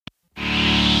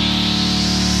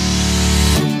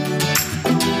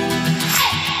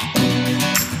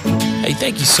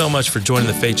Thank you so much for joining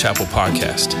the Faith Chapel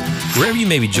podcast. Wherever you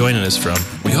may be joining us from,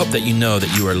 we hope that you know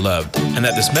that you are loved and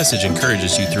that this message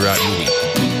encourages you throughout your week.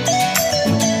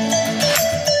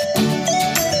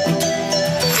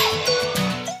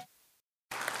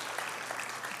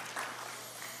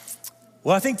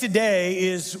 Well, I think today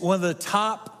is one of the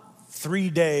top 3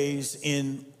 days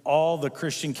in all the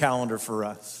Christian calendar for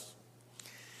us.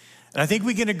 And I think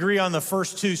we can agree on the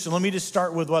first two, so let me just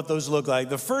start with what those look like.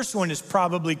 The first one is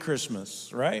probably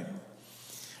Christmas, right?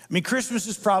 I mean, Christmas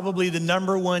is probably the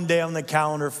number one day on the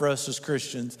calendar for us as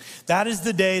Christians. That is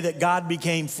the day that God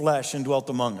became flesh and dwelt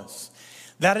among us.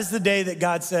 That is the day that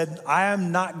God said, I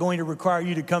am not going to require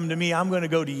you to come to me, I'm going to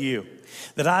go to you.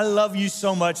 That I love you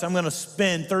so much, I'm going to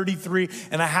spend 33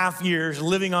 and a half years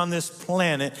living on this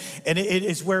planet. And it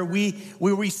is where we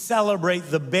celebrate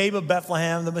the babe of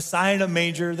Bethlehem, the Messiah in a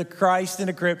manger, the Christ in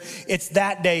a crib. It's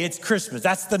that day, it's Christmas.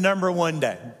 That's the number one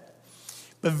day.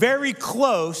 But very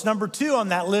close, number two on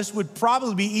that list would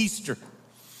probably be Easter.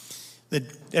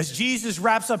 As Jesus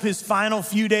wraps up his final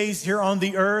few days here on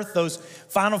the earth, those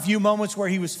final few moments where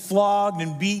he was flogged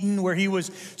and beaten, where he was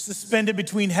suspended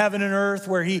between heaven and earth,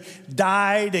 where he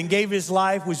died and gave his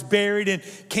life, was buried and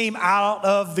came out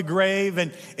of the grave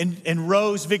and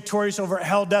rose victorious over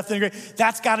hell, death, and the grave.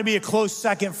 That's got to be a close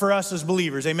second for us as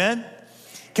believers, amen?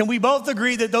 Can we both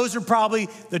agree that those are probably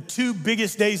the two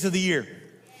biggest days of the year?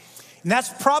 And that's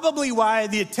probably why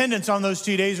the attendance on those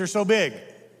 2 days are so big.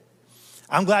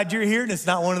 I'm glad you're here and it's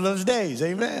not one of those days,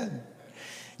 amen.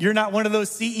 You're not one of those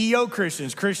CEO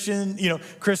Christians,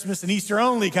 Christmas and Easter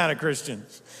only kind of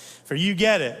Christians. For you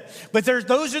get it. But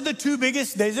those are the two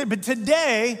biggest days. But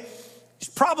today is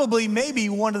probably maybe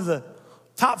one of the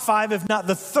top 5, if not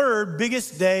the third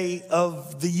biggest day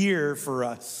of the year for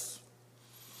us.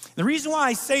 The reason why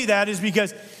I say that is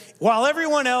because while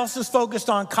everyone else is focused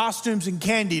on costumes and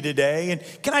candy today, and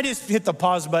can I just hit the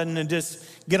pause button and just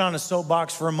get on a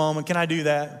soapbox for a moment? Can I do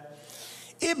that?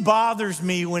 It bothers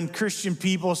me when Christian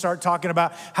people start talking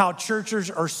about how churches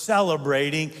are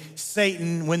celebrating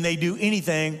Satan when they do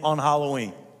anything on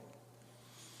Halloween.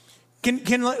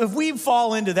 If we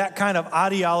fall into that kind of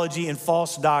ideology and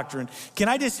false doctrine, can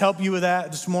I just help you with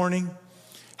that this morning?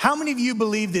 How many of you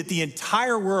believe that the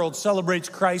entire world celebrates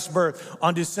Christ's birth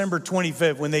on December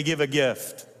 25th when they give a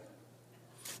gift?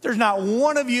 There's not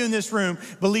one of you in this room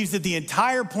believes that the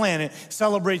entire planet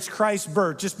celebrates Christ's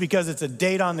birth just because it's a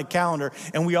date on the calendar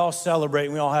and we all celebrate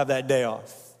and we all have that day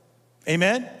off.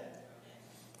 Amen?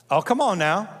 Oh, come on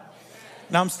now.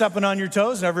 Now I'm stepping on your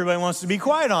toes and everybody wants to be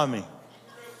quiet on me.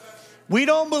 We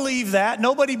don't believe that.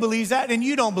 Nobody believes that, and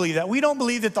you don't believe that. We don't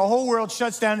believe that the whole world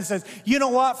shuts down and says, you know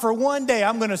what, for one day,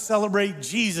 I'm going to celebrate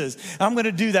Jesus. I'm going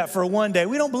to do that for one day.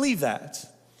 We don't believe that.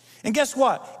 And guess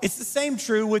what? It's the same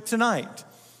true with tonight.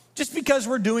 Just because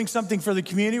we're doing something for the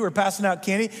community, we're passing out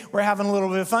candy, we're having a little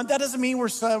bit of fun, that doesn't mean we're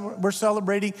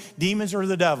celebrating demons or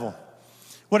the devil.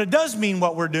 What it does mean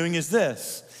what we're doing is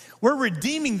this. We're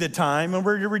redeeming the time and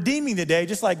we're redeeming the day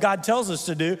just like God tells us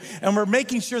to do. And we're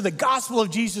making sure the gospel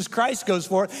of Jesus Christ goes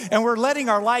forth. And we're letting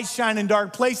our light shine in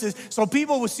dark places so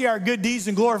people will see our good deeds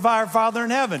and glorify our Father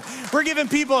in heaven. We're giving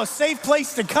people a safe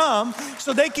place to come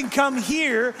so they can come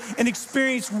here and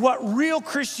experience what real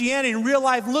Christianity and real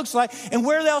life looks like. And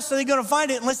where else are they going to find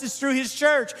it unless it's through his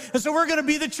church? And so we're going to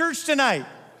be the church tonight.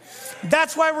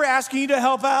 That's why we're asking you to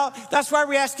help out. That's why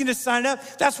we're asking you to sign up.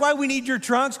 That's why we need your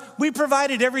trunks. We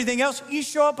provided everything else. You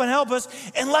show up and help us,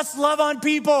 and let's love on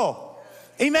people.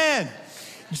 Amen.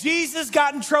 Jesus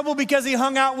got in trouble because he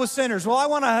hung out with sinners. Well, I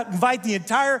want to invite the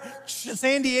entire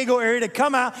San Diego area to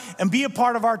come out and be a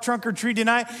part of our trunk or treat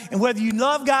tonight. And whether you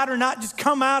love God or not, just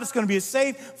come out. It's going to be a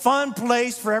safe, fun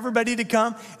place for everybody to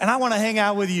come, and I want to hang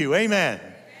out with you. Amen.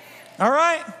 All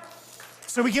right?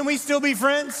 So can we still be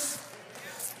friends?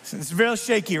 It's real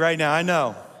shaky right now, I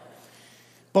know.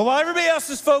 But while everybody else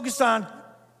is focused on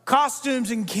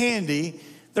costumes and candy,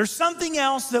 there's something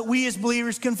else that we as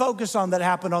believers can focus on that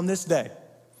happened on this day.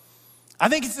 I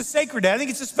think it's a sacred day. I think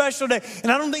it's a special day,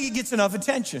 and I don't think it gets enough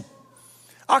attention.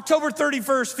 October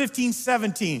 31st,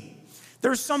 1517,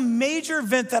 there was some major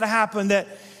event that happened that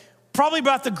probably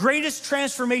brought the greatest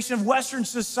transformation of Western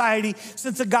society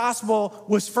since the gospel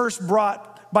was first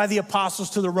brought by the apostles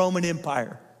to the Roman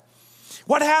Empire.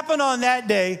 What happened on that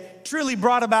day truly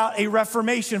brought about a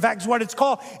reformation. In fact, it's what it's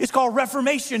called. It's called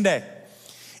Reformation Day.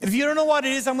 And if you don't know what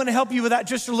it is, I'm going to help you with that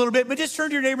just a little bit. But just turn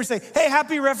to your neighbor and say, hey,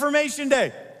 happy Reformation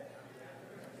Day.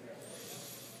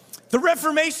 The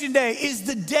Reformation Day is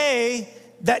the day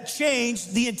that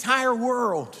changed the entire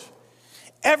world.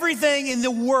 Everything in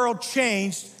the world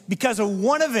changed because of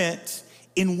one event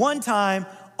in one time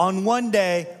on one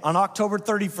day on October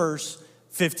 31st,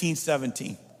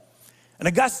 1517. An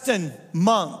Augustine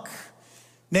monk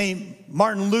named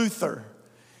Martin Luther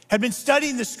had been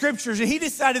studying the scriptures, and he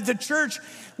decided the church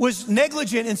was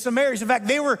negligent in some areas. In fact,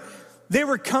 they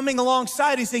were coming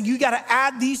alongside and saying, you got to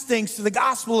add these things to the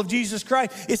gospel of Jesus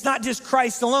Christ. It's not just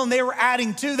Christ alone. They were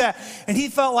adding to that. And he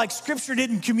felt like scripture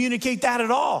didn't communicate that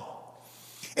at all.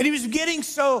 And he was getting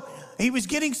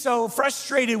so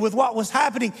frustrated with what was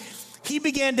happening. He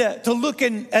began to look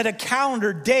at a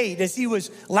calendar date as he was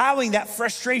allowing that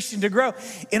frustration to grow.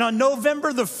 And on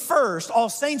November the 1st, All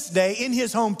Saints Day, in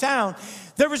his hometown,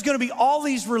 there was going to be all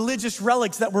these religious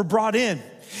relics that were brought in.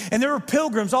 And there were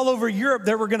pilgrims all over Europe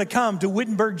that were going to come to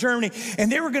Wittenberg, Germany,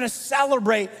 and they were going to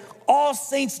celebrate All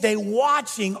Saints Day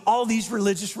watching all these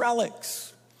religious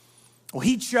relics. Well,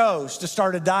 he chose to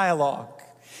start a dialogue.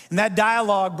 And that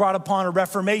dialogue brought upon a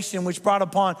reformation, which brought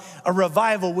upon a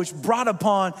revival, which brought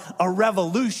upon a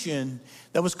revolution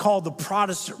that was called the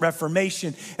Protestant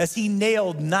Reformation, as he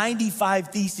nailed 95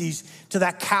 theses to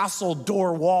that castle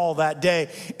door wall that day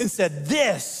and said,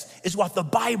 this is what the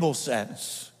Bible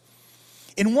says.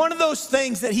 And one of those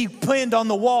things that he pinned on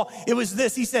the wall, it was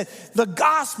this. He said, the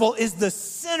gospel is the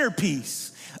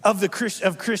centerpiece of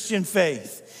Christian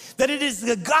faith. That it is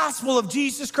the gospel of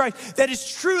Jesus Christ that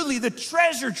is truly the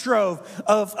treasure trove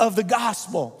of the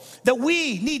gospel. That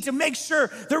we need to make sure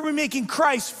that we're making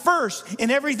Christ first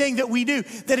in everything that we do.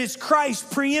 That it's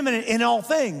Christ preeminent in all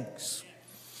things.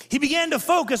 He began to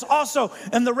focus also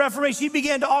on the Reformation. He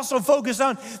began to also focus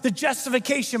on the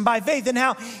justification by faith and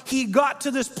how he got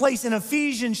to this place in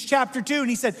Ephesians chapter 2. And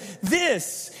he said,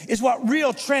 this is what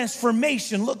real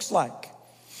transformation looks like.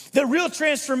 The real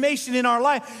transformation in our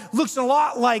life looks a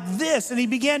lot like this. And he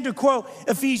began to quote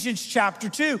Ephesians chapter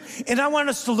 2. And I want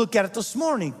us to look at it this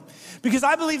morning, because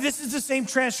I believe this is the same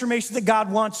transformation that God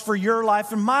wants for your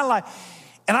life and my life.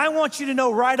 And I want you to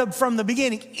know right up from the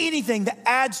beginning, anything that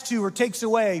adds to or takes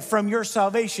away from your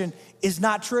salvation is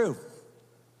not true.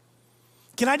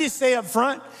 Can I just say up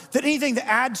front that anything that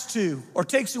adds to or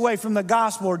takes away from the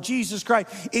gospel or Jesus Christ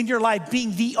in your life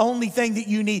being the only thing that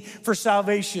you need for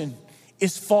salvation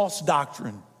is false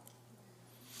doctrine.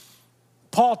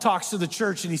 Paul talks to the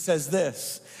church and he says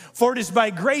this, for it is by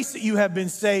grace that you have been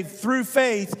saved through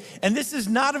faith, and this is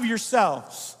not of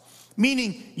yourselves.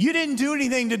 Meaning you didn't do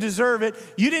anything to deserve it,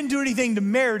 you didn't do anything to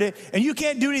merit it, and you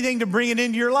can't do anything to bring it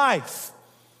into your life.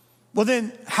 Well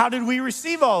then, how did we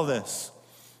receive all this?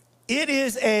 It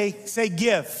is say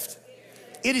gift.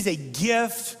 It is a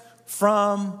gift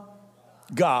from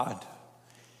God.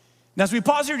 Now, as we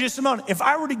pause here just a moment, if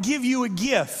I were to give you a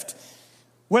gift,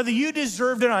 whether you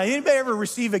deserved it or not, anybody ever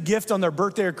receive a gift on their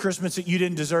birthday or Christmas that you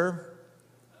didn't deserve?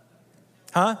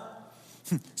 Huh?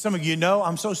 Some of you know,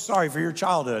 I'm so sorry for your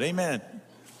childhood, amen.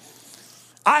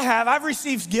 I've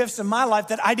received gifts in my life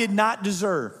that I did not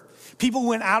deserve. People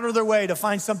went out of their way to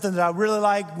find something that I really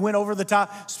liked, went over the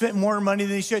top, spent more money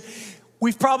than they should.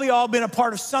 We've probably all been a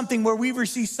part of something where we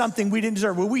received something we didn't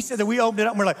deserve. Where we said that we opened it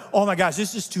up and we're like, oh my gosh,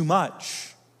 this is too much.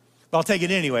 But I'll take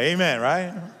it anyway, amen,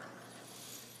 right?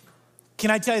 Can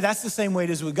I tell you, that's the same way it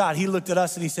is with God. He looked at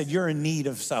us and he said, you're in need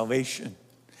of salvation.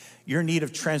 You're in need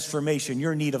of transformation.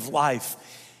 You're in need of life.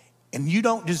 And you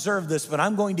don't deserve this, but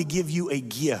I'm going to give you a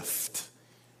gift.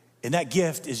 And that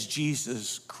gift is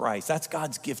Jesus Christ. That's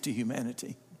God's gift to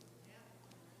humanity.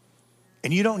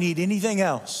 And you don't need anything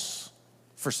else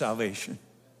for salvation.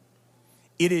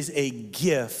 It is a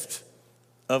gift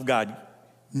of God.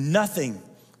 Nothing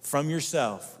from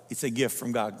yourself. It's a gift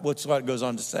from God. What's what it goes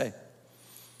on to say?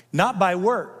 Not by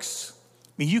works.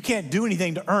 I mean, you can't do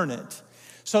anything to earn it,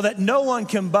 so that no one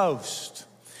can boast.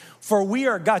 For we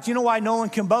are God's. You know why no one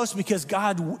can boast? Because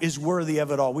God is worthy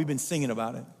of it all. We've been singing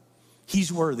about it.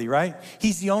 He's worthy, right?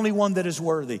 He's the only one that is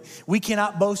worthy. We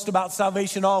cannot boast about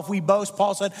salvation at all. If we boast,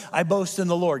 Paul said, I boast in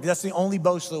the Lord. That's the only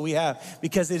boast that we have,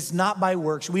 because it's not by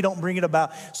works. We don't bring it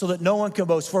about so that no one can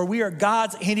boast. For we are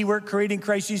God's handiwork, created in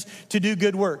Christ Jesus to do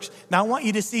good works. Now I want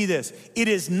you to see this. It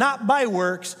is not by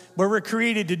works, but we're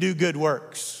created to do good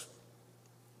works.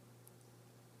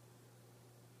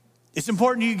 It's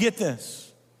important you get this.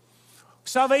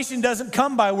 Salvation doesn't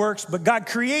come by works, but God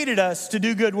created us to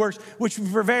do good works, which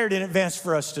we prepared in advance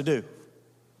for us to do.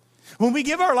 When we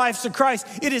give our lives to Christ,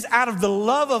 it is out of the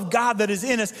love of God that is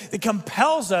in us that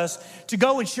compels us to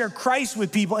go and share Christ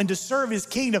with people and to serve his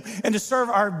kingdom and to serve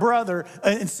our brother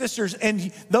and sisters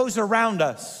and those around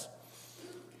us.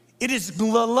 It is the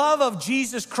love of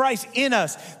Jesus Christ in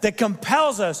us that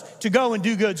compels us to go and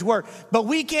do God's work. But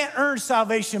we can't earn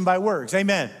salvation by works.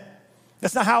 Amen.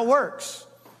 That's not how it works.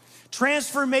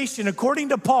 Transformation, according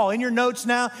to Paul, in your notes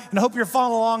now, and I hope you're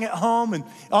following along at home and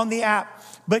on the app,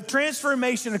 but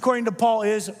transformation, according to Paul,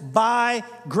 is by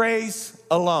grace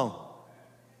alone.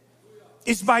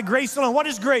 It's by grace alone. What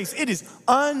is grace? It is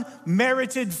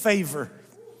unmerited favor.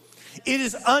 It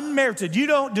is unmerited. You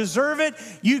don't deserve it.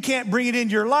 You can't bring it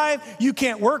into your life. You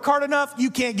can't work hard enough. You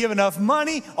can't give enough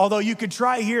money. Although you could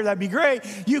try here, that'd be great.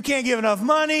 You can't give enough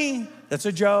money. That's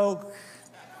a joke.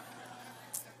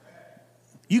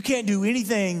 You can't do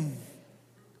anything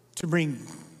to bring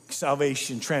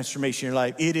salvation, transformation in your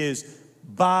life. It is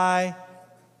by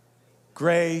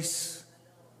grace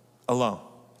alone.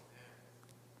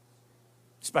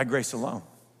 It's by grace alone.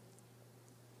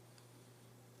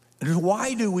 And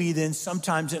why do we then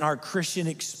sometimes in our Christian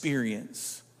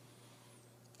experience,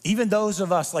 even those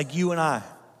of us like you and I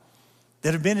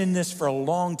that have been in this for a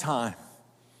long time,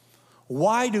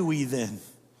 why do we then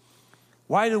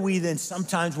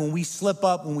sometimes when we slip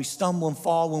up, when we stumble and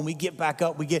fall, when we get back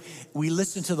up, we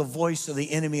listen to the voice of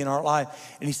the enemy in our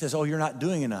life and he says, oh, you're not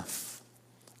doing enough.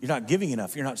 You're not giving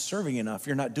enough. You're not serving enough.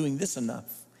 You're not doing this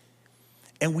enough.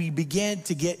 And we began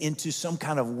to get into some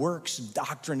kind of works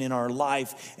doctrine in our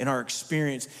life, in our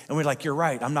experience. And we're like, you're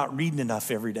right, I'm not reading enough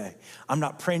every day. I'm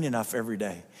not praying enough every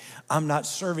day. I'm not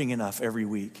serving enough every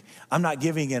week. I'm not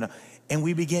giving enough. And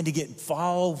we began to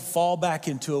fall back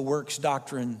into a works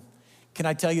doctrine. Can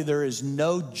I tell you, there is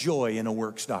no joy in a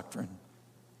works doctrine.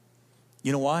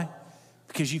 You know why?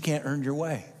 Because you can't earn your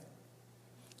way.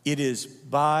 It is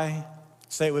by,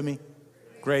 say it with me,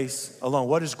 grace alone.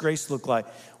 What does grace look like?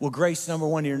 Well, grace, number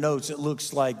one in your notes, it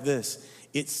looks like this.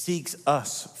 It seeks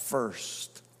us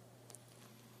first.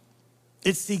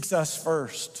 It seeks us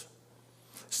first.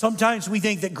 Sometimes we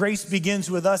think that grace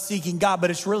begins with us seeking God, but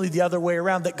it's really the other way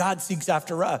around, that God seeks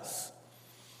after us.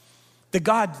 That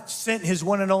God sent his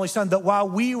one and only son, that while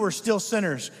we were still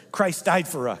sinners, Christ died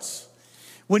for us.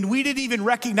 When we didn't even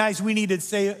recognize we needed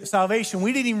salvation,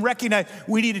 we didn't even recognize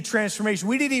we needed transformation,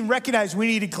 we didn't even recognize we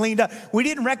needed cleaned up, we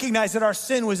didn't recognize that our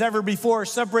sin was ever before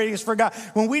separating us from God.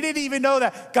 When we didn't even know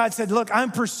that, God said, look,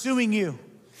 I'm pursuing you.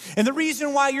 And the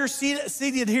reason why you're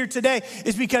seated here today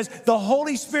is because the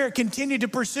Holy Spirit continued to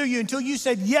pursue you until you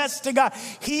said yes to God.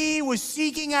 He was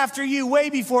seeking after you way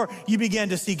before you began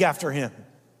to seek after him.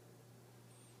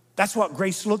 That's what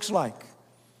grace looks like.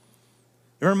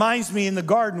 It reminds me in the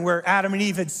garden where Adam and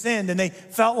Eve had sinned and they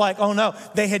felt like, oh no,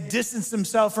 they had distanced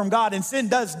themselves from God, and sin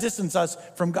does distance us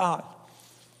from God.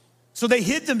 So they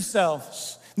hid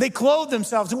themselves, they clothed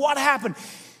themselves, and what happened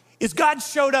is God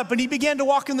showed up and he began to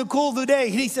walk in the cool of the day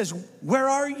and he says, where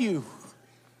are you?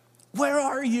 Where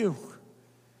are you?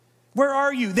 Where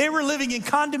are you? They were living in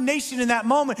condemnation in that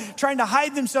moment, trying to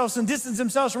hide themselves and distance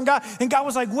themselves from God, and God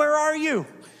was like, where are you?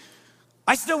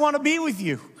 I still want to be with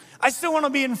you. I still want to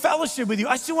be in fellowship with you.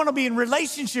 I still want to be in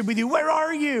relationship with you. Where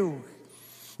are you?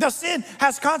 Now, sin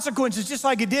has consequences just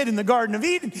like it did in the Garden of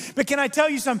Eden. But can I tell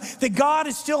you something? That God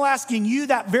is still asking you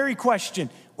that very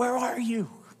question. Where are you?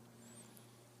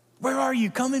 Where are you?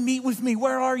 Come and meet with me.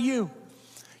 Where are you?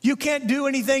 You can't do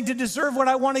anything to deserve what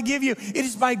I want to give you. It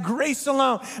is by grace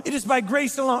alone. It is by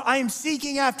grace alone. I am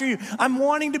seeking after you. I'm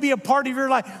wanting to be a part of your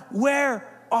life. Where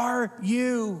are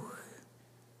you?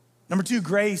 Number two,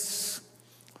 grace.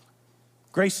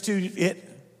 Grace, too, it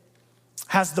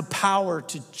has the power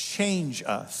to change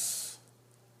us.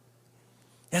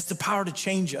 It has the power to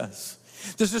change us.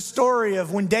 There's a story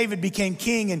of when David became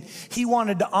king and he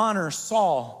wanted to honor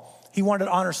Saul. He wanted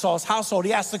to honor Saul's household.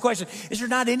 He asked the question, is there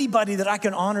not anybody that I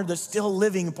can honor that's still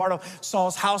living part of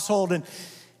Saul's household? And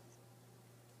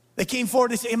they came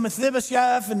forward, they said,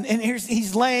 Mephibosheth, and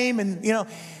he's lame, and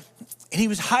he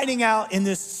was hiding out in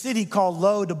this city called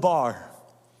Lo-debar.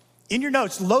 In your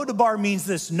notes, Lo-debar means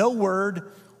this: no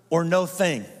word or no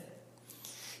thing.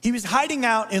 He was hiding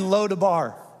out in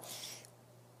Lo-debar,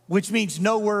 which means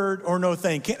no word or no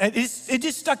thing. It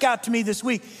just stuck out to me this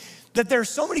week that there are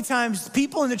so many times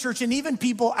people in the church and even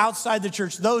people outside the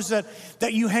church, those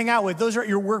that you hang out with, those are at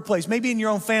your workplace, maybe in your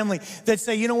own family, that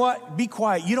say, you know what, be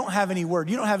quiet. You don't have any word.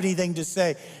 You don't have anything to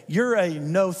say. You're a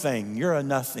no thing. You're a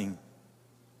nothing.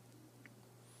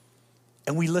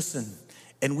 And we listen.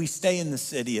 And we stay in the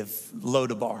city of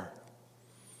Lo-debar.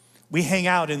 We hang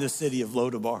out in the city of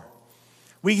Lo-debar.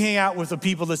 We hang out with the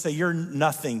people that say, you're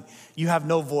nothing. You have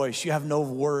no voice. You have no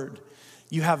word.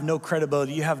 You have no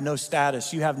credibility. You have no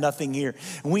status. You have nothing here.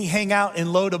 And we hang out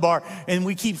in Lo-debar and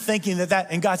we keep thinking that,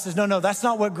 and God says, no, that's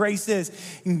not what grace is.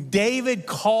 And David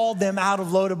called them out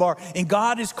of Lo-debar, and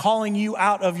God is calling you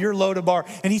out of your Lo-debar.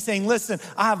 And he's saying, listen,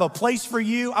 I have a place for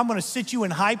you. I'm going to sit you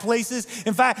in high places.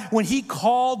 In fact, when he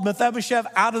called Mephibosheth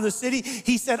out of the city,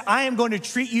 he said, I am going to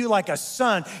treat you like a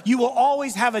son. You will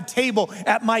always have a table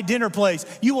at my dinner place.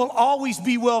 You will always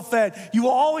be well fed. You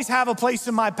will always have a place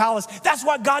in my palace. That's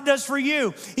what God does for you.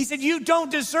 do. He said, you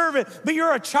don't deserve it, but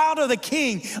you're a child of the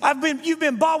King. You've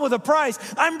been bought with a price.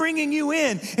 I'm bringing you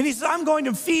in. And he said, I'm going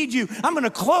to feed you. I'm going to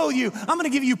clothe you. I'm going to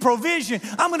give you provision.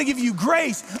 I'm going to give you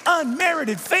grace,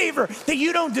 unmerited favor that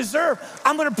you don't deserve.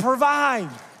 I'm going to provide.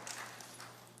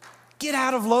 Get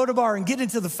out of Lodabar and get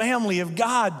into the family of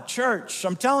God, church.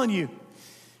 I'm telling you,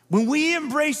 when we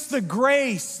embrace the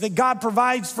grace that God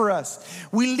provides for us,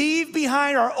 we leave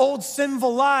behind our old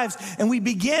sinful lives and we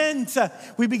begin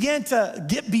to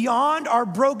get beyond our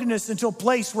brokenness into a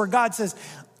place where God says,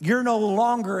 you're no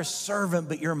longer a servant,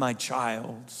 but you're my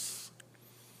child.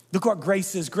 Look what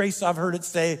grace is. Grace, I've heard it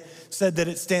said that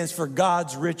it stands for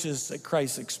God's riches at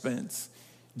Christ's expense.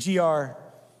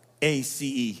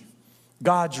 Grace.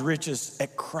 God's riches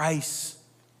at Christ's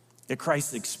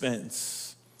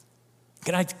expense.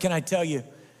 Can I tell you,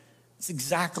 it's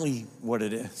exactly what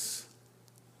it is.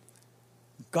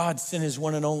 God sent his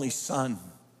one and only son,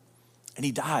 and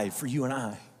he died for you and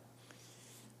I.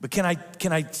 But can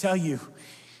I tell you,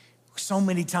 so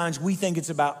many times we think it's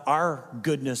about our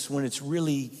goodness when it's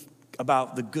really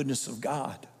about the goodness of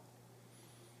God.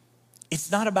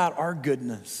 It's not about our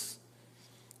goodness.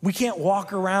 We can't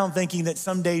walk around thinking that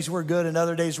some days we're good and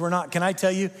other days we're not. Can I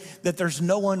tell you that there's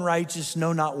no one righteous,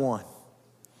 no, not one.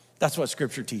 That's what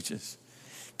Scripture teaches.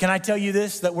 Can I tell you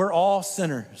this, that we're all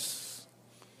sinners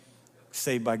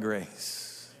saved by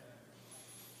grace?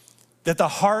 That the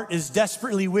heart is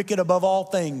desperately wicked above all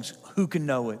things. Who can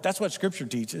know it? That's what Scripture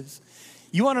teaches.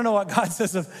 You want to know what God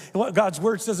says what God's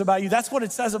word says about you? That's what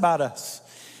it says about us.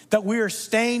 That we are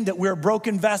stained, that we are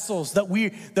broken vessels, that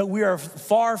we are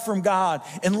far from God,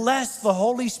 unless the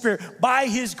Holy Spirit, by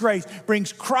his grace,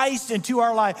 brings Christ into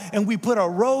our life and we put a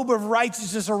robe of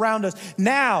righteousness around us.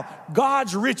 Now,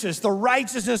 God's riches, the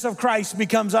righteousness of Christ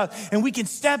becomes us, and we can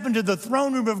step into the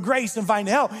throne room of grace and find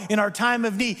help in our time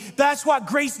of need. That's what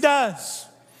grace does.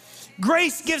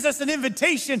 Grace gives us an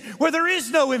invitation where there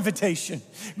is no invitation.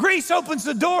 Grace opens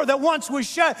the door that once was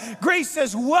shut. Grace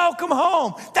says, welcome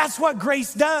home. That's what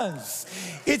grace does.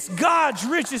 It's God's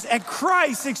riches at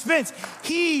Christ's expense.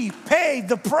 He paid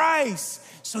the price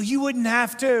so you wouldn't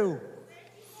have to.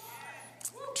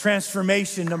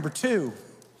 Transformation number 2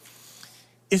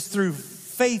 is through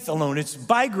faith alone. It's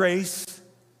by grace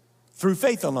through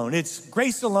faith alone. It's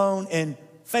grace alone and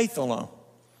faith alone.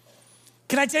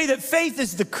 Can I tell you that faith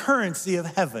is the currency of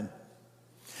heaven?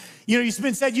 You know, it's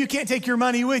been said you can't take your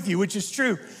money with you, which is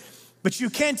true, but you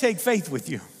can take faith with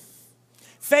you.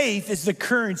 Faith is the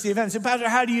currency of heaven. So, Pastor,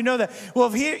 how do you know that? Well,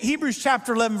 Hebrews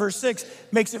chapter 11, verse 6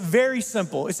 makes it very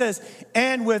simple. It says,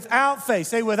 and without faith,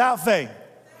 say without faith.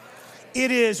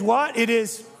 It is what? It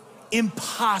is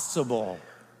impossible.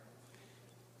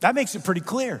 That makes it pretty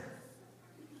clear.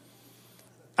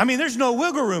 I mean, there's no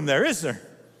wiggle room there, is there?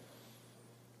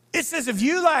 It says if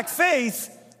you lack faith,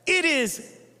 it is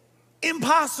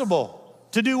impossible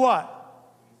to do what?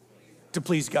 To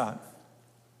please God.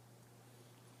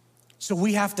 So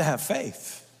we have to have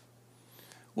faith.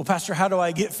 Well, Pastor, how do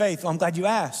I get faith? Well, I'm glad you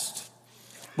asked.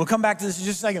 We'll come back to this in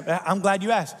just a second. I'm glad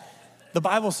you asked. The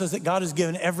Bible says that God has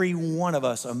given every one of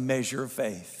us a measure of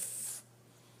faith.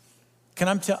 Can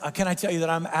I tell you that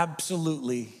I'm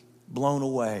absolutely blown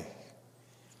away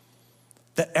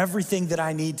that everything that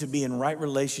I need to be in right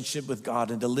relationship with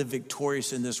God and to live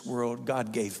victorious in this world,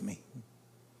 God gave me.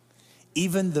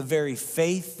 Even the very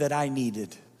faith that I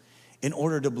needed in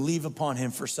order to believe upon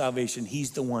him for salvation,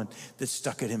 he's the one that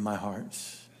stuck it in my heart.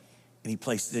 And he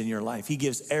placed it in your life. He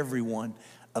gives everyone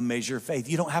a measure of faith.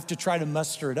 You don't have to try to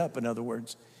muster it up, in other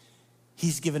words.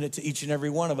 He's given it to each and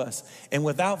every one of us. And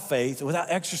without faith, without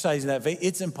exercising that faith,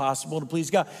 it's impossible to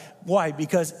please God. Why?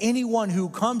 Because anyone who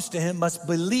comes to him must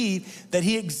believe that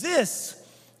he exists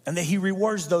and that he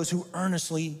rewards those who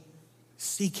earnestly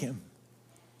seek him.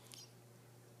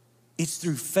 It's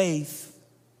through faith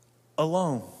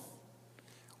alone.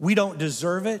 We don't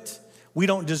deserve it. We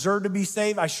don't deserve to be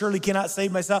saved. I surely cannot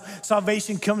save myself.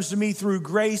 Salvation comes to me through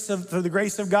the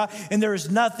grace of God. And there is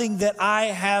nothing that I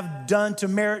have done to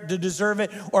merit to deserve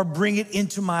it or bring it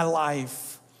into my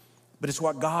life. But it's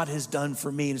what God has done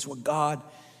for me, and it's what God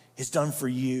has done for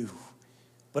you.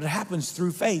 But it happens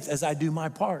through faith as I do my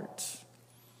part.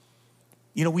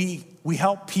 You know, we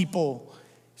help people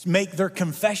make their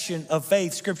confession of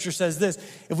faith. Scripture says this: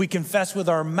 if we confess with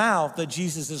our mouth that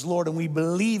Jesus is Lord and we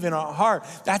believe in our heart,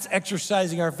 that's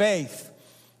exercising our faith,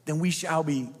 then we shall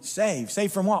be saved.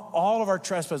 Saved from what? All of our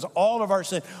trespasses, all of our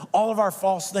sin, all of our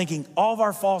false thinking, all of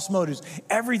our false motives,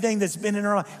 everything that's been in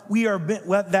our life. We are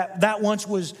that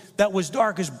was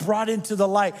dark is brought into the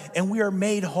light, and we are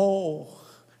made whole,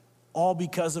 all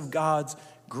because of God's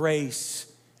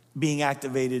grace being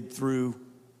activated through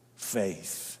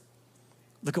faith.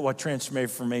 Look at what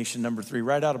transformation number 3,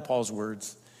 right out of Paul's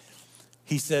words.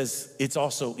 He says it's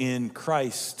also in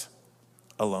Christ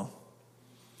alone.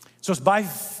 So it's by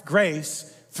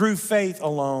grace, through faith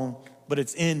alone, but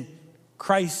it's in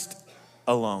Christ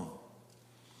alone.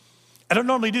 I don't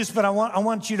normally do this, but I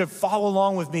want you to follow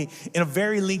along with me in a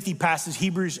very lengthy passage,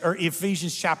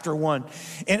 Ephesians chapter 1.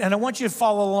 And I want you to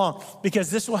follow along because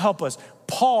this will help us.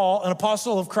 Paul, an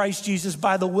apostle of Christ Jesus,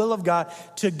 by the will of God,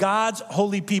 to God's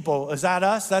holy people. Is that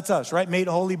us? That's us, right? Made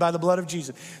holy by the blood of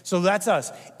Jesus. So that's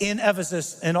us in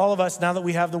Ephesus and all of us now that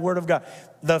we have the word of God.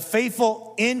 The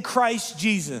faithful in Christ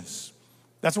Jesus.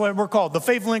 That's what we're called, the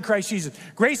faithful in Christ Jesus.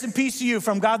 Grace and peace to you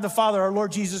from God the Father, our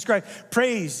Lord Jesus Christ.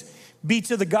 Praise be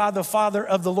to the God the Father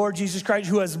of the Lord Jesus Christ,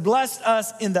 who has blessed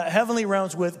us in the heavenly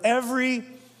realms with every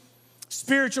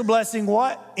spiritual blessing,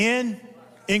 what? In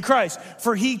Christ.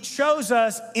 For he chose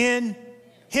us in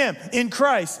him, in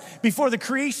Christ, before the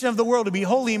creation of the world to be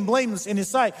holy and blameless in his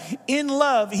sight. In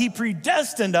love, he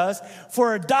predestined us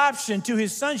for adoption to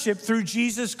his sonship through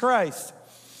Jesus Christ,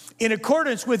 in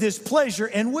accordance with his pleasure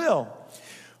and will,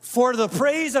 for the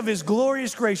praise of his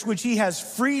glorious grace, which he has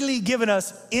freely given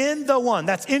us in the one,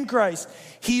 that's in Christ,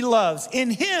 he loves.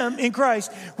 In him, in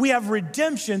Christ, we have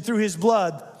redemption through his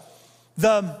blood,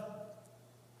 the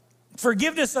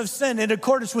forgiveness of sin in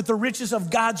accordance with the riches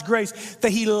of God's grace that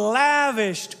he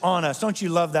lavished on us. Don't you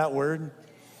love that word?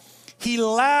 He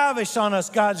lavished on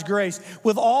us God's grace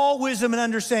with all wisdom and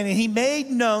understanding. He made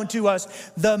known to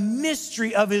us the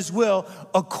mystery of his will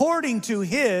according to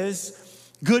his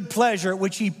good pleasure,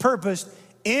 which he purposed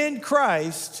in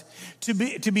Christ to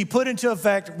be put into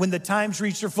effect when the times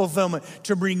reach their fulfillment,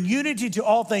 to bring unity to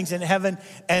all things in heaven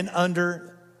and on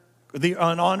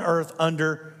earth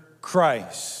under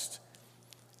Christ.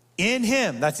 In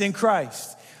him, that's in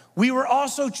Christ, we were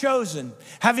also chosen,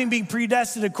 having been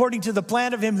predestined according to the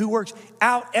plan of him who works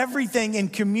out everything in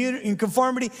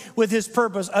conformity with his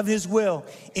purpose of his will,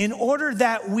 in order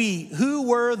that we, who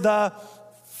were the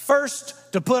first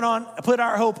to put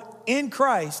our hope in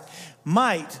Christ,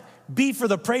 might be for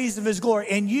the praise of his glory.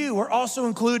 And you were also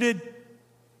included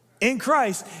in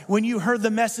Christ when you heard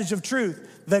the message of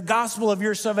truth, the gospel of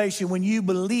your salvation. When you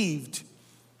believed,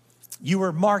 you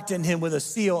were marked in him with a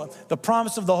seal, the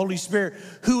promise of the Holy Spirit,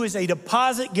 who is a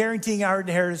deposit guaranteeing our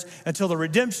inheritance until the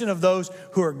redemption of those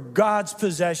who are God's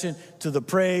possession, to the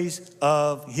praise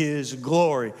of his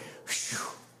glory. Whew.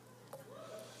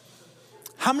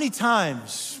 How many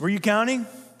times, were you counting?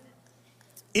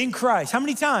 In Christ, how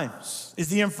many times is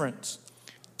the inference?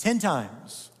 10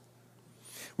 times.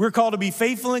 We're called to be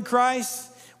faithful in Christ.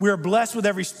 We are blessed with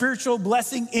every spiritual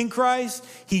blessing in Christ.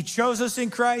 He chose us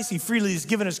in Christ. He freely has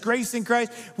given us grace in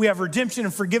Christ. We have redemption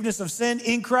and forgiveness of sin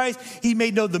in Christ. He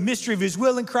made known the mystery of his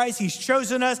will in Christ. He's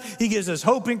chosen us. He gives us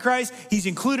hope in Christ. He's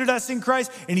included us in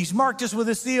Christ. And he's marked us with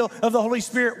a seal of the Holy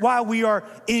Spirit while we are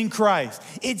in Christ.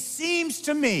 It seems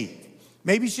to me,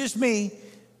 maybe it's just me,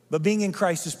 but being in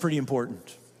Christ is pretty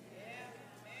important.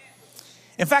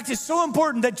 In fact, it's so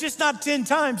important that just not 10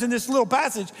 times in this little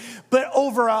passage, but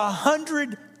over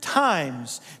 100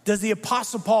 times does the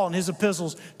Apostle Paul in his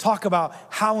epistles talk about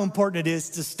how important it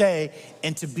is to stay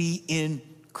and to be in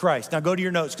Christ. Now go to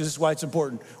your notes because this is why it's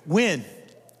important. When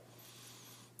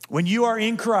you are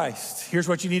in Christ, here's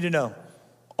what you need to know.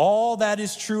 All that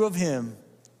is true of him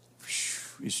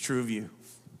is true of you.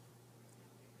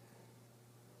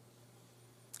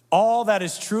 All that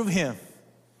is true of him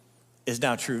is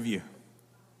now true of you.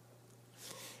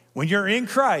 When you're in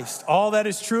Christ, all that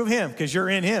is true of him, because you're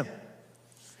in him,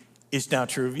 is now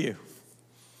true of you.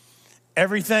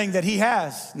 Everything that he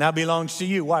has now belongs to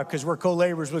you. Why? Because we're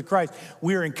co-laborers with Christ.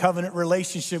 We are in covenant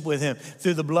relationship with him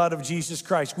through the blood of Jesus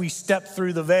Christ. We stepped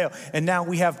through the veil, and now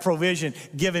we have provision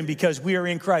given because we are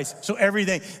in Christ. So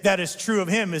everything that is true of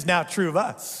him is now true of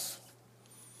us.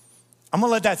 I'm going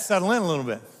to let that settle in a little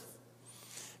bit,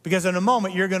 because in a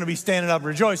moment you're going to be standing up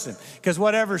rejoicing, because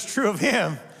whatever's true of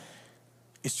him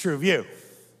is true of you.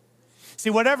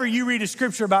 See, whatever you read in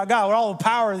scripture about God, all the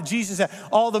power that Jesus had,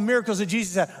 all the miracles that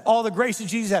Jesus had, all the grace that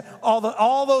Jesus had,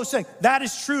 all those things, that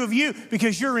is true of you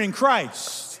because you're in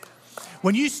Christ.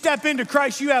 When you step into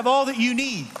Christ, you have all that you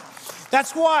need.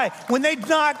 That's why when they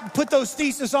put those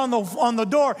theses on the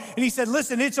door, and he said,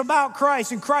 listen, it's about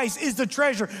Christ, and Christ is the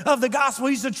treasure of the gospel.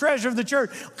 He's the treasure of the church.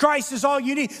 Christ is all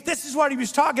you need. This is what he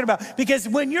was talking about, because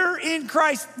when you're in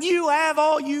Christ, you have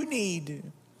all you need.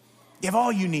 You have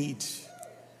all you need.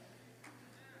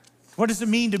 What does it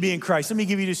mean to be in Christ? Let me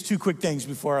give you just 2 quick things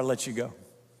before I let you go.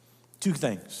 2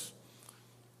 things.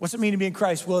 What's it mean to be in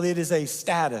Christ? Well, it is a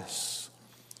status.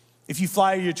 If you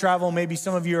fly or you travel, maybe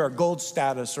some of you are gold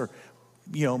status or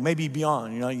maybe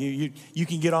beyond. You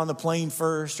can get on the plane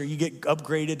first, or you get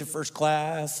upgraded to first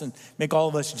class and make all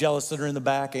of us jealous that are in the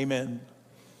back, amen.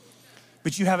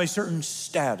 But you have a certain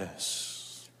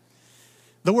status.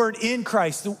 The word in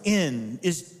Christ, the in,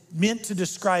 is meant to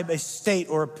describe a state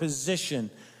or a position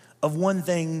of one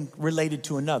thing related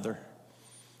to another.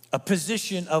 A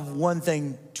position of one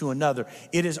thing to another.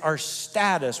 It is our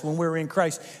status when we're in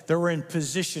Christ that we're in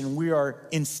position. We are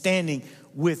in standing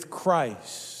with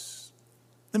Christ.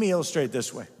 Let me illustrate it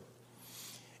this way.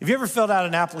 Have you ever filled out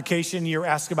an application and you're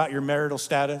asked about your marital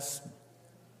status?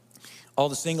 All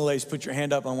the single ladies, put your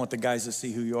hand up. I want the guys to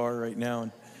see who you are right now.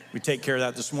 And we take care of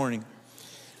that this morning.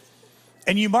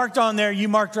 And you marked on there,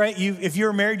 if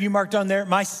you're married, you marked on there,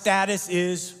 my status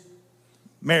is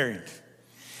married.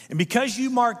 And because you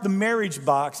marked the marriage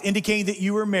box indicating that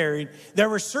you were married, there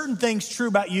were certain things true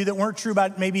about you that weren't true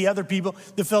about maybe other people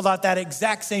that filled out that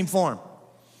exact same form.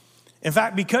 In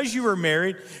fact, because you were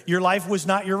married, your life was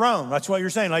not your own. That's what you're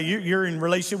saying. Like you're in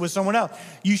relationship with someone else.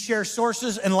 You share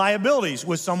sources and liabilities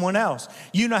with someone else.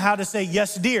 You know how to say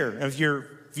yes, dear, if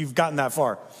you've gotten that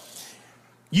far.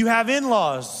 You have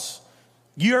in-laws.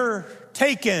 You're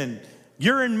taken.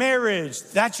 You're in marriage.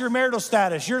 That's your marital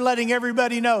status. You're letting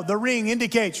everybody know. The ring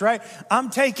indicates, right? I'm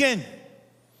taken.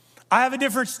 I have a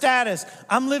different status.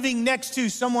 I'm living next to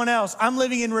someone else. I'm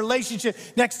living in relationship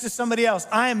next to somebody else.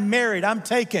 I am married. I'm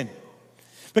taken.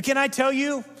 But can I tell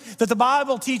you that the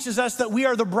Bible teaches us that we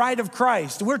are the bride of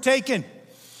Christ? We're taken.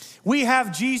 We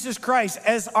have Jesus Christ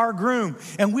as our groom,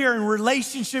 and we are in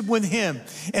relationship with him.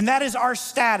 And that is our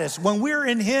status. When we're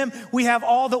in him, we have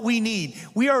all that we need.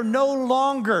 We are no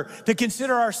longer to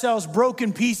consider ourselves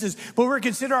broken pieces, but we're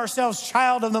consider ourselves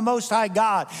child of the Most High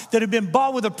God that have been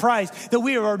bought with a price, that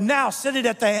we are now seated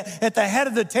at the head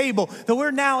of the table, that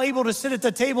we're now able to sit at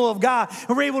the table of God,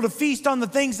 and we're able to feast on the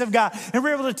things of God, and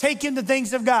we're able to take in the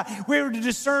things of God. We're able to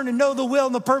discern and know the will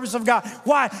and the purpose of God.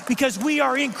 Why? Because we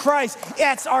are in Christ.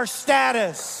 That's our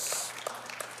status.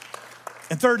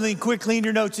 And thirdly, and quickly in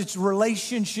your notes, it's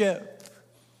relationship.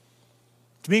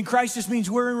 To be in Christ just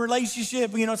means we're in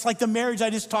relationship. It's like the marriage I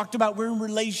just talked about. We're in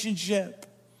relationship.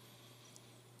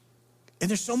 And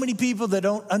there's so many people that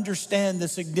don't understand the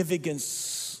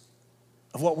significance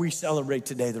of what we celebrate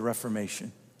today, the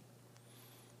Reformation.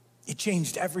 It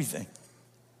changed everything.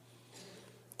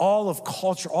 All of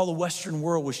culture, all the Western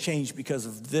world was changed because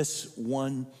of this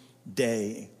one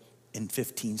day in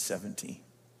 1517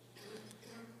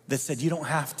 that said you don't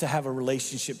have to have a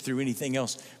relationship through anything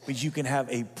else, but you can have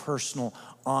a personal,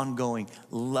 ongoing,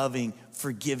 loving,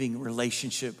 forgiving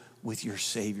relationship with your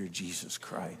Savior, Jesus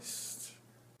Christ.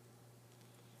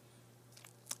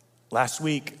 Last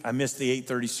week, I missed the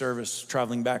 8:30 service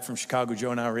traveling back from Chicago.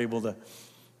 Joe and I were able to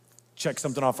check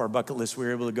something off our bucket list. We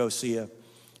were able to go see a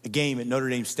game at Notre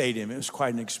Dame Stadium. It was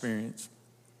quite an experience.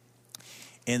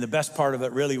 And the best part of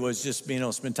it really was just being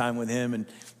able to spend time with him. And,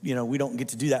 we don't get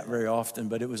to do that very often,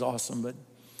 but it was awesome. But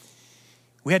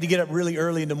we had to get up really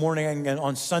early in the morning and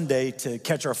on Sunday to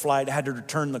catch our flight. I had to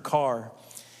return the car.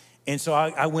 And so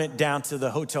I went down to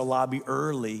the hotel lobby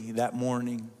early that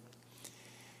morning.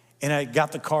 And I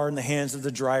got the car in the hands of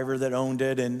the driver that owned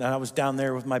it. And I was down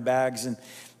there with my bags, and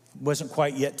it wasn't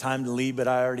quite yet time to leave, but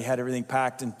I already had everything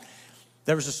packed. And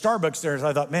there was a Starbucks there, so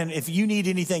I thought, man, if you need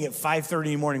anything at 5:30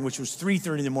 in the morning, which was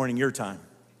 3:30 in the morning your time,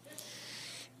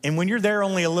 and when you're there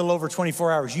only a little over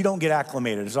 24 hours, you don't get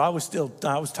acclimated. So I was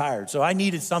tired. So I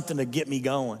needed something to get me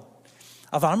going.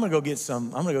 I thought, I'm gonna go get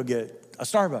a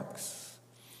Starbucks.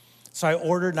 So I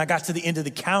ordered, and I got to the end of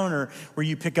the counter where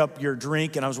you pick up your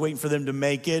drink, and I was waiting for them to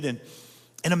make it, and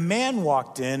a man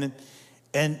walked in,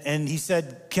 and he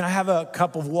said, can I have a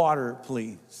cup of water,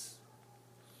 please?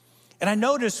 And I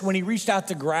noticed when he reached out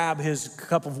to grab his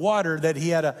cup of water that he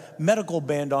had a medical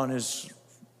band on his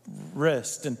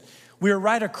wrist. And we were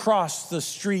right across the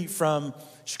street from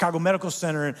Chicago Medical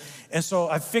Center. And so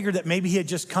I figured that maybe he had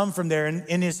just come from there. And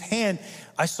in his hand,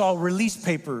 I saw release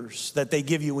papers that they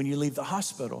give you when you leave the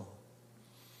hospital.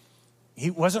 He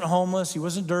wasn't homeless. He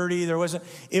wasn't dirty.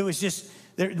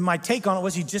 My take on it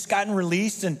was he'd just gotten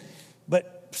released.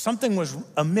 But something was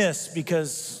amiss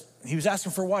because he was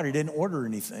asking for water. He didn't order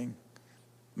anything.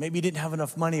 Maybe he didn't have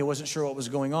enough money. I wasn't sure what was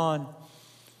going on.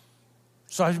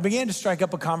 So I began to strike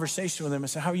up a conversation with him. I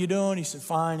said, how are you doing? He said,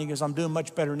 fine. He goes, I'm doing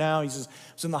much better now. He says,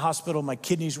 I was in the hospital. My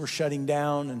kidneys were shutting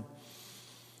down. And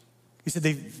he said,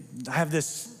 I have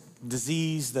this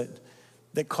disease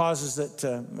that causes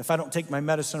that if I don't take my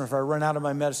medicine, or if I run out of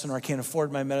my medicine, or I can't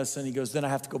afford my medicine, he goes, then I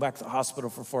have to go back to the hospital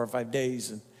for 4 or 5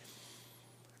 days. And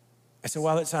I said,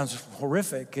 wow, that sounds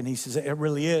horrific. And he says, it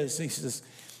really is. He says,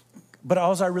 but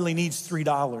all I really need is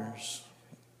 $3.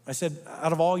 I said,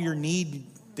 out of all your need,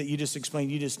 that you just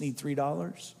explained, you just need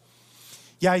 $3?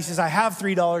 Yeah, he says, I have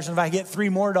 $3, and if I get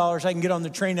 $3 more, I can get on the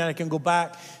train and I can go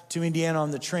back to Indiana on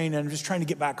the train, and I'm just trying to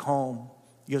get back home.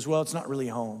 He goes, well, it's not really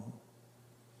home.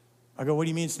 I go, what do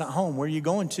you mean it's not home? Where are you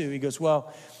going to? He goes,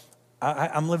 well,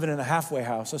 I'm living in a halfway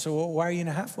house. I said, well, why are you in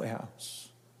a halfway house?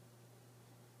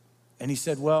 And he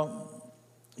said, well,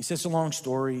 it's a long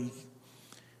story,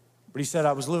 but he said,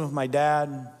 I was living with my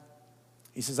dad.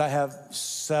 He says, I have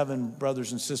 7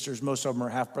 brothers and sisters. Most of them are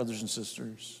half brothers and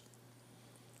sisters.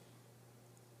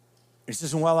 He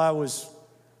says, and while I was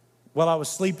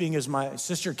sleeping, as my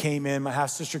sister came in, my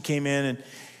half sister came in,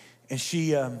 and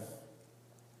she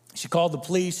called the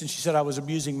police, and she said I was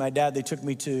abusing my dad. They took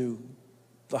me to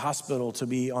the hospital to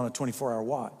be on a 24-hour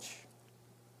watch.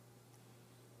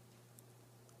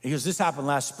 He goes, this happened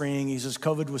last spring. He says,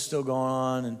 COVID was still going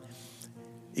on. And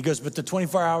he goes, but the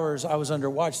 24 hours I was under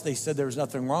watch, they said there was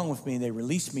nothing wrong with me, and they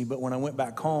released me. But when I went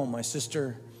back home, my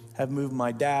sister had moved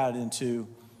my dad into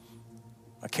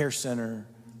a care center,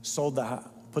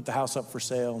 put the house up for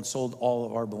sale, and sold all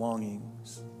of our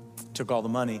belongings, took all the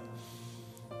money.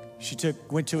 I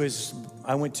went to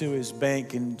his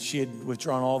bank, and she had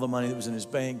withdrawn all the money that was in his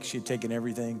bank. She had taken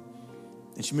everything,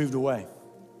 and she moved away.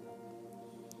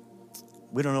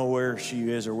 We don't know where she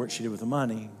is or what she did with the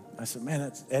money. I said,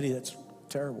 man, Eddie, that's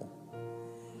terrible.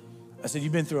 I said,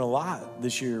 you've been through a lot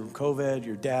this year, COVID,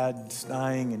 your dad's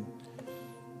dying, and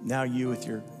now you with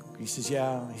he says,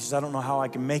 yeah. He says, I don't know how I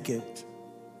can make it.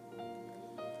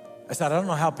 I said, I don't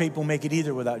know how people make it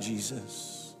either without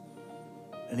Jesus.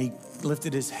 And he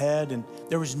lifted his head, and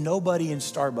there was nobody in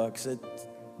Starbucks at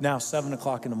now 7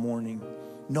 o'clock in the morning.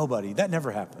 Nobody. That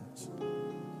never happens.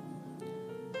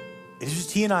 It was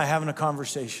just he and I having a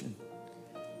conversation.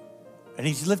 And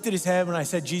he lifted his head when I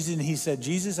said Jesus, and he said,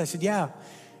 Jesus? I said, yeah.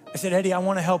 I said, Eddie, I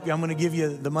want to help you. I'm going to give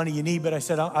you the money you need, but I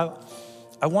said,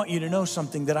 I want you to know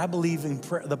something, that I believe in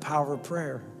the power of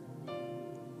prayer.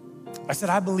 I said,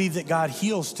 I believe that God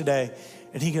heals today.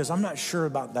 And he goes, I'm not sure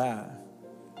about that.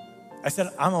 I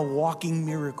said, I'm a walking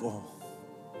miracle.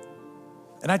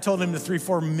 And I told him the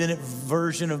 3-4 minute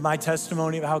version of my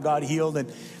testimony of how God healed.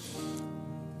 And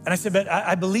I said, but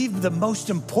I believe the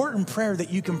most important prayer that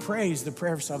you can pray is the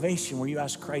prayer of salvation, where you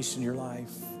ask Christ in your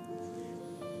life.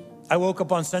 I woke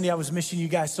up on Sunday, I was missing you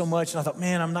guys so much, and I thought,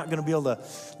 man, I'm not gonna be able to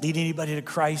lead anybody to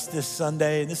Christ this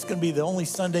Sunday, and this is gonna be the only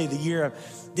Sunday of the year I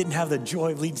didn't have the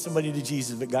joy of leading somebody to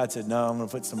Jesus, but God said, no, I'm gonna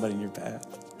put somebody in your path.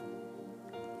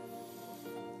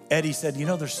 Eddie said, you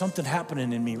know, there's something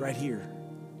happening in me right here,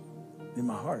 in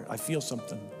my heart. I feel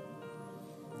something.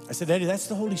 I said, Eddie, that's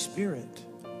the Holy Spirit.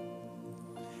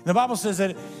 And the Bible says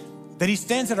that he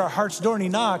stands at our heart's door and he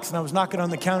knocks, and I was knocking on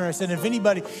the counter. I said, if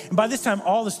anybody, and by this time,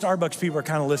 all the Starbucks people are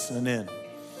kind of listening in.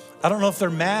 I don't know if they're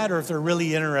mad or if they're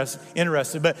really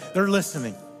interested, but they're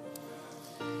listening.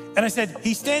 And I said,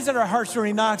 he stands at our heart's door and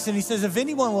he knocks, and he says, if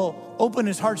anyone will open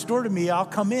his heart's door to me, I'll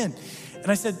come in.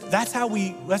 And I said, that's how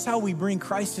we bring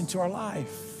Christ into our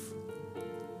life.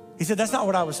 He said, that's not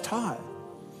what I was taught.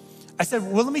 I said,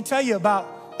 well, let me tell you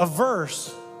about a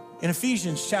verse in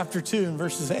Ephesians chapter 2 and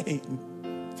verses 8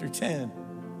 through 10.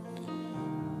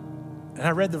 And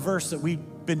I read the verse that we've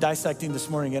been dissecting this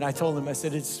morning, and I told him, I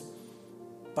said, it's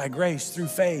by grace through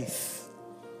faith.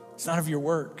 It's not of your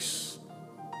works,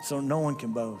 so no one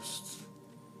can boast.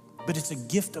 But it's a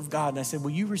gift of God. And I said,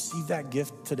 will you receive that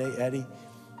gift today, Eddie?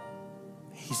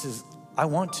 He says, I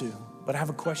want to, but I have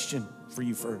a question for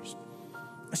you first.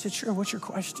 I said, sure, what's your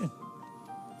question?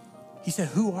 He said,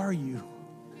 who are you?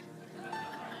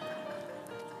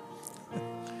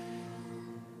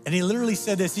 And he literally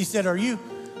said this. He said, are you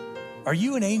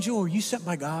an angel? Are you sent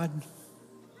by God?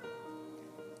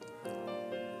 I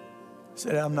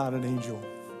said, I'm not an angel.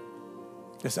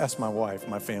 Just ask my wife,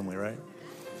 my family, right?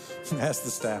 Ask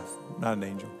the staff, not an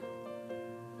angel.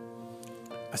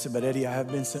 I said, but Eddie, I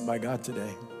have been sent by God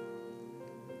today.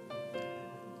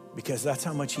 Because that's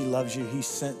how much he loves you. He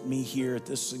sent me here at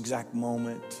this exact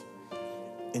moment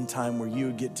in time where you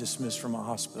would get dismissed from a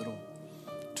hospital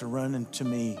to run into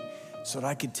me so that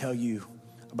I could tell you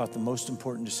about the most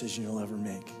important decision you'll ever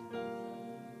make.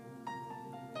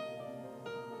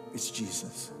 It's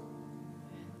Jesus.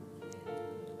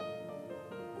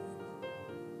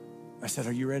 I said,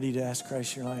 are you ready to ask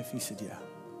Christ your life? He said, yeah.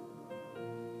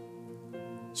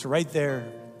 So right there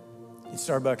in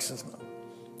Starbucks,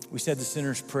 we said the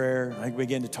sinner's prayer. I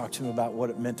began to talk to him about what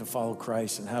it meant to follow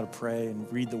Christ and how to pray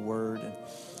and read the word. And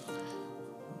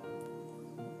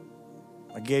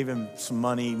I gave him some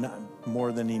money, not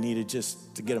more than he needed,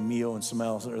 just to get a meal and some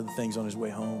other things on his way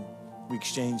home. We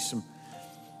exchanged some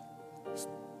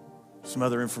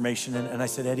other information. And I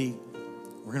said, Eddie,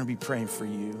 we're going to be praying for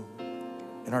you.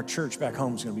 And our church back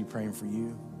home is going to be praying for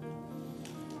you.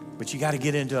 But you got to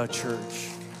get into a church.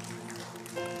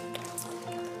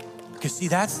 Because see,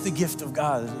 that's the gift of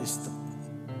God. It's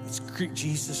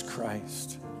Jesus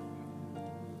Christ.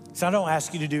 So I don't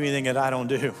ask you to do anything that I don't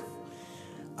do.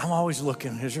 I'm always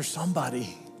looking, is there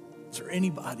somebody? Is there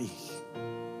anybody?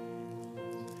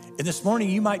 And this morning,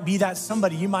 you might be that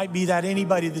somebody. You might be that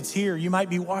anybody that's here. You might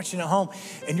be watching at home,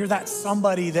 and you're that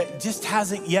somebody that just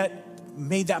hasn't yet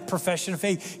made that profession of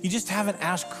faith. You just haven't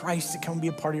asked Christ to come be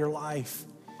a part of your life.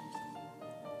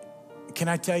 Can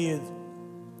I tell you,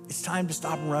 it's time to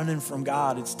stop running from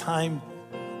God. It's time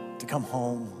to come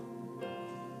home.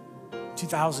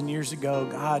 2,000 years ago,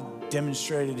 God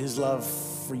demonstrated his love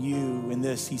for you in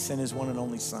this. He sent his one and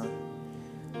only son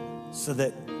so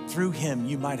that through him,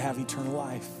 you might have eternal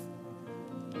life.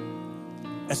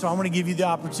 And so I want to give you the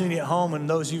opportunity at home, and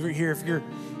those of you who are here, if you're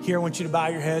here, I want you to bow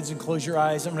your heads and close your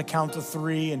eyes. I'm going to count to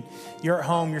 3, and you're at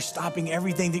home. You're stopping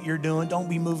everything that you're doing. Don't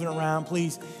be moving around,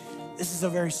 please. This is a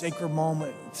very sacred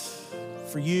moment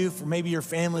for you, for maybe your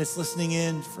family that's listening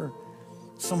in, for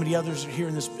so many others that are here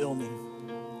in this building.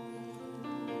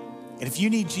 And if you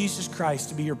need Jesus Christ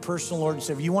to be your personal Lord and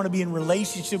Savior, you want to be in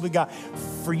relationship with God,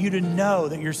 for you to know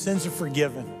that your sins are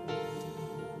forgiven,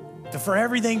 for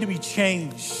everything to be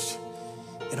changed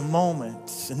in a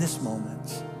moment, in this moment.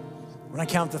 When I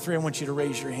count to 3, I want you to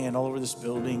raise your hand all over this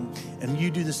building, and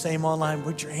you do the same online.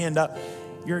 Put your hand up.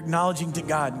 You're acknowledging to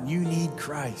God, you need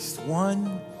Christ.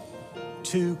 1,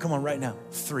 2, come on, right now.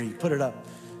 3, put it up.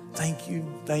 Thank you,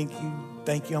 thank you,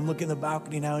 thank you. I'm looking at the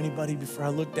balcony now. Anybody before I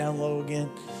look down low again?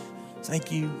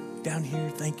 Thank you. Down here,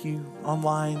 thank you.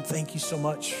 Online, thank you so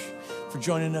much for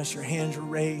joining us. Your hands are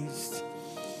raised.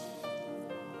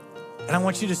 And I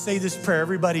want you to say this prayer.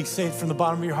 Everybody say it from the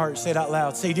bottom of your heart. Say it out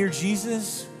loud. Say, dear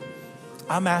Jesus,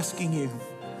 I'm asking you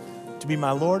to be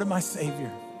my Lord and my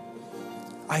Savior.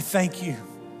 I thank you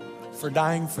for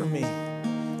dying for me.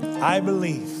 I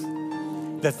believe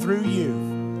that through you,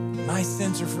 my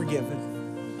sins are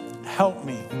forgiven. Help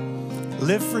me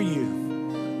live for you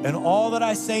and all that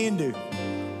I say and do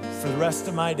for the rest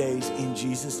of my days, in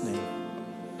Jesus' name.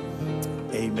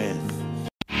 Amen.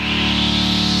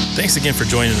 Thanks again for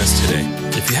joining us today.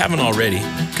 If you haven't already,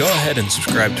 go ahead and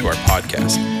subscribe to our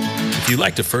podcast. If you'd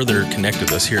like to further connect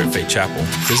with us here at Faith Chapel,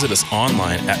 visit us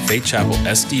online at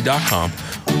faithchapelsd.com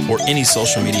or any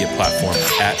social media platform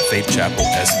at Faith Chapel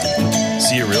SD.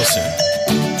 See you real soon.